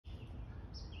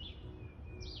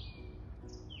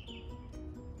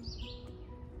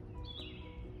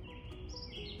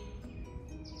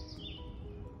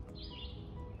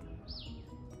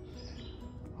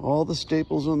All the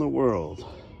staples in the world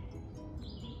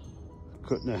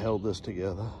couldn't have held this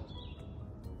together.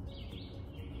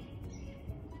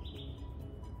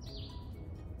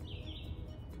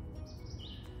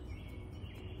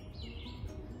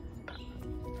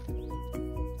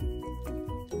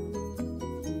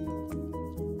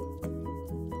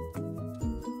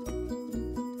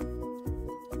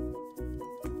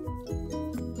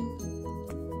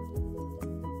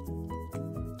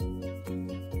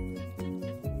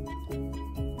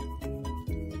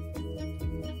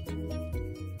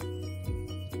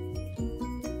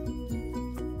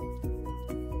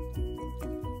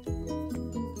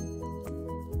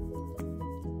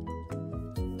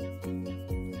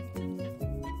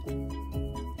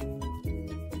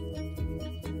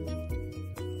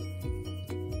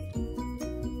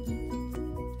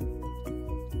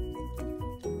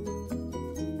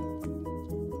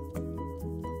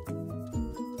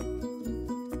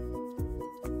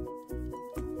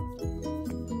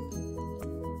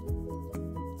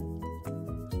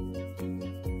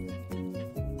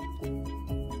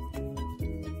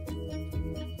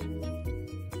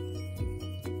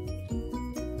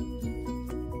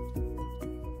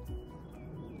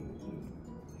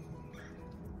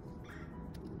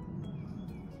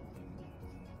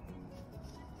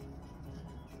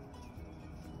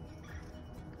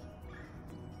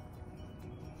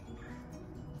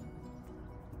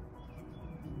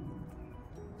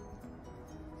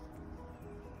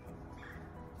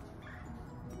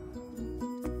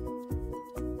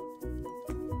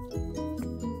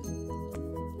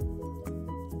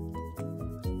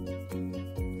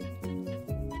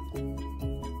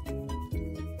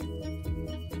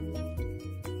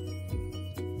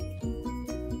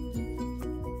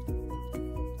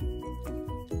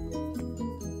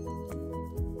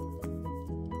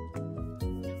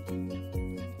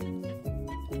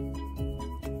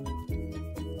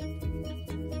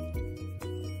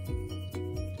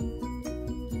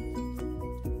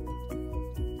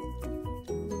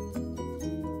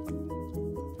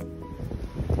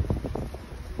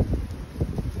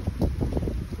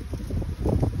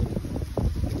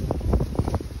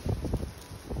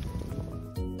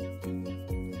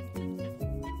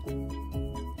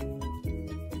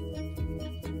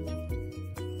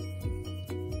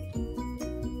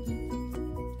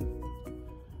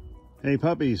 Hey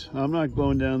puppies, I'm not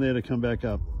going down there to come back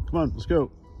up. Come on, let's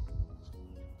go.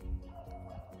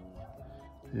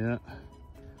 Yeah,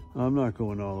 I'm not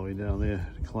going all the way down there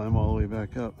to climb all the way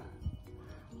back up.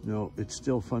 No, it's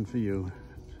still fun for you,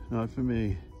 not for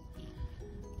me.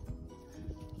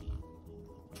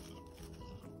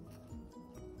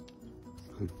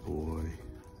 Good boy.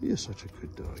 You're such a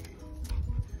good doggy.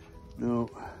 No.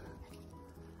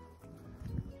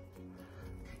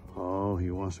 Oh, he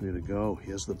wants me to go.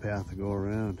 Here's the path to go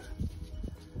around.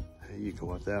 Hey, you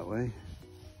go up that way.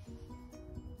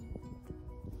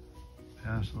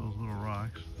 Past those little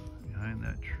rocks, behind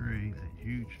that tree, that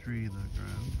huge tree in the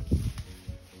ground.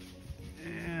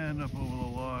 And up over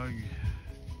the log.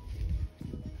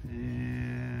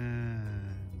 And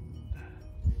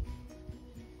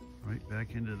right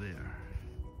back into there.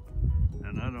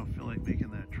 And I don't feel like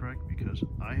making that trek because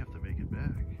I have to make it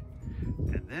back.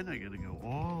 And then I gotta go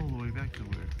all the way back to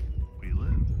where we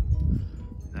live.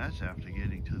 That's after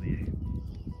getting to the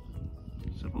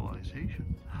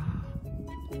civilization.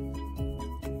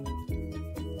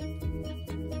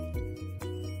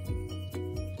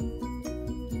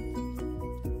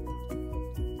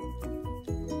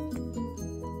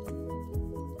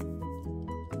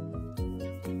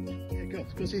 Yeah,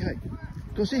 go say hi.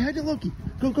 Go say hi to Loki.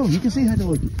 Go, you can say hi to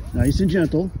Loki. Nice and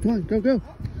gentle. Come on, go.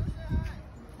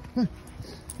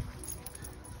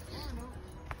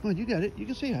 Come on, you got it. You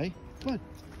can say hi. Come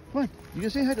on. You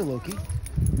can say hi to Loki.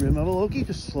 Remember Loki?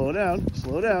 Just slow down.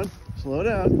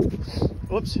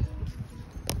 Oops.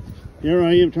 Here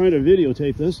I am trying to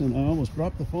videotape this and I almost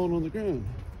dropped the phone on the ground.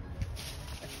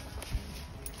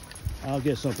 I'll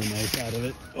get something nice out of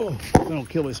it. Oh, I don't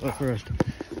kill myself first.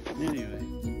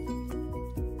 Anyway.